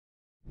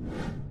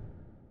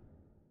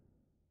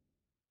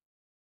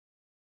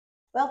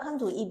Welcome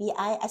to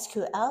EBI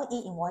SQL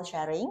e-Invoice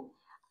sharing.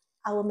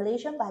 Our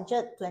Malaysian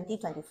budget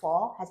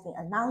 2024 has been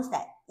announced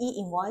that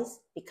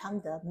e-Invoice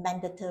become the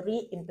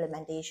mandatory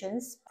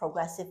implementations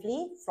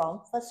progressively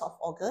from 1st of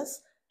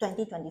August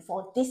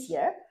 2024 this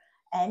year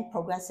and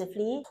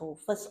progressively to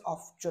 1st of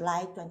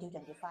July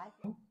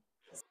 2025.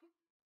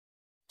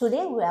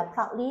 Today we are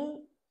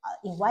proudly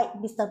invite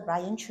Mr.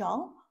 Bryan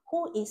Cheong,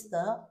 who is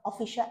the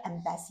official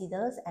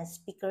ambassadors and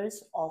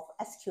speakers of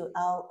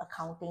SQL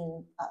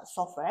accounting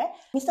software.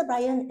 Mr.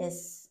 Bryan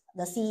is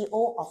the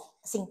CEO of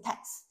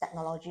Syntax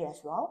Technology as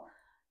well.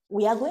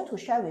 We are going to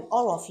share with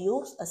all of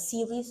you a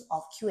series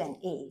of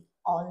Q&A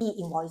on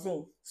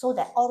e-invoicing so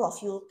that all of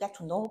you get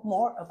to know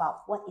more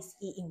about what is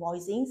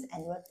e-invoicing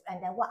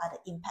and then what are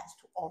the impacts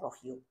to all of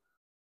you.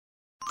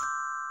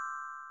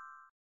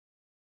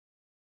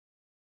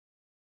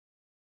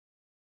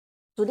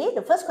 Today,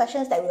 the first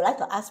questions that we would like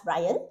to ask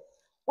Bryan,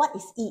 what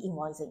is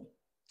e-invoicing?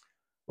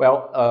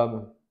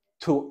 Well,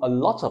 to a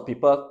lot of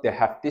people, they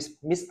have this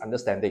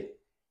misunderstanding.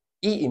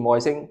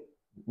 E-invoicing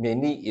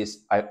mainly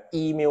is I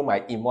email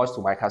my invoice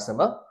to my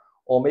customer,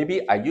 or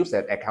maybe I use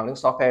an accounting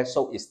software,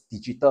 so it's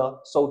digital.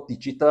 So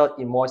digital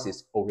invoice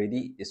is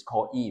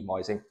called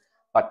e-invoicing.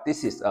 But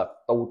this is a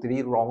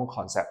totally wrong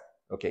concept.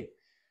 Okay.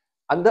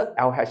 Under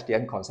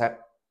LHDN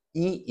concept,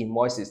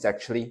 e-invoice is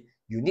actually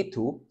you need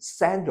to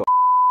send your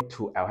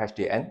to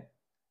LHDN,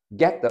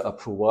 get the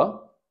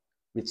approval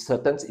with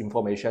certain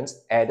information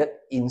added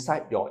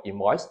inside your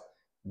invoice,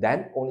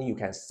 then only you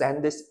can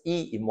send this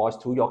e-invoice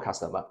to your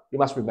customer. You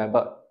must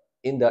remember,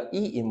 in the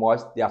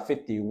e-invoice, there are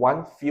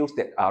 51 fields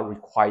that are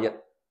required.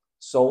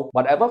 So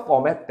whatever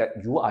format that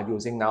you are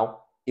using now,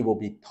 it will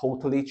be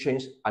totally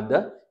changed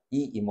under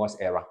e-invoice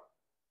era.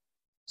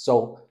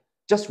 So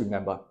just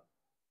remember,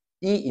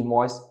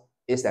 e-invoice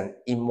is an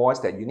invoice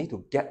that you need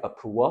to get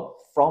approval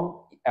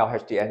from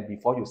LHDN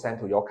before you send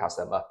to your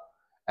customer,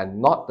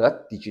 and not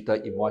the digital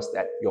invoice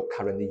that you're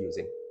currently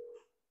using.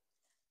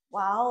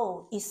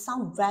 Wow, it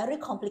sounds very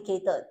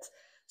complicated.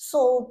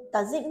 So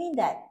does it mean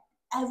that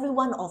every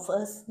one of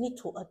us need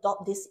to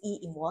adopt this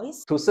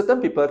e-invoice? To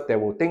certain people, they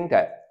will think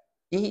that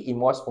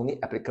e-invoice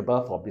only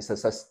applicable for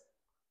businesses.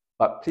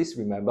 But please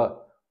remember,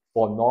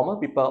 for normal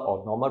people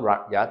or normal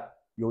rakyat,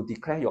 you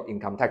declare your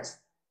income tax.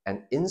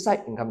 And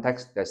inside income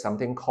tax, there's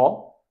something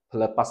called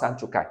pelepasan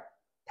cukai,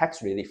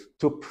 tax relief.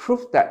 To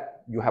prove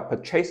that you have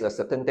purchased a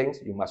certain things,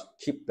 you must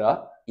keep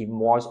the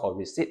invoice or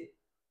receipt.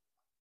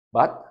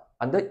 But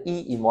under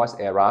e-invoice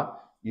era,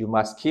 you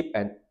must keep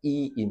an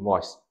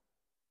e-invoice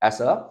as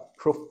a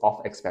proof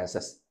of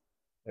expenses.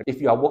 If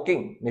you are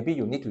working, maybe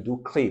you need to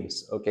do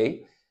claims,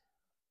 okay?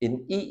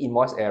 In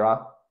e-invoice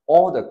era,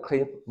 all the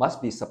claims must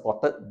be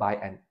supported by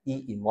an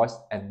e-invoice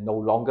and no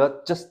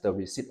longer just the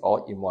receipt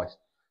or invoice.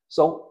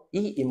 So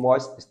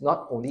e-invoice is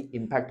not only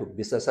impact to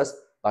businesses,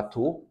 but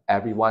to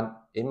everyone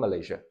in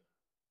Malaysia.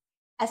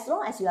 As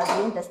long as you are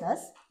doing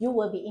business, you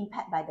will be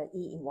impacted by the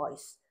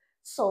e-invoice.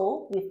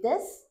 So with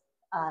this,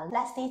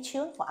 let's stay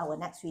tuned for our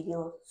next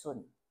video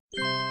soon.